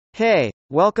Hey,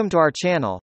 welcome to our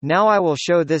channel. Now I will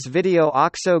show this video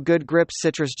OXO Good Grip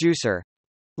Citrus Juicer.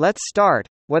 Let's start.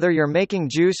 Whether you're making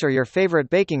juice or your favorite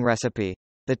baking recipe,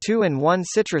 the 2-in-1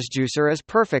 citrus juicer is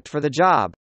perfect for the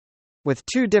job. With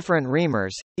two different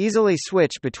reamers, easily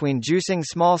switch between juicing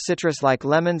small citrus like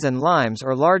lemons and limes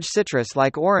or large citrus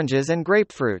like oranges and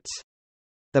grapefruits.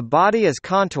 The body is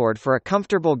contoured for a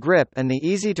comfortable grip and the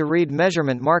easy-to-read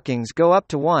measurement markings go up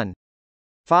to 1.5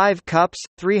 cups,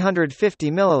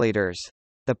 350 milliliters.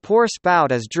 The pour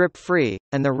spout is drip-free,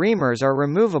 and the reamers are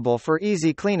removable for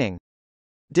easy cleaning.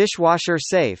 Dishwasher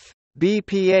safe.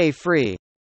 BPA-free.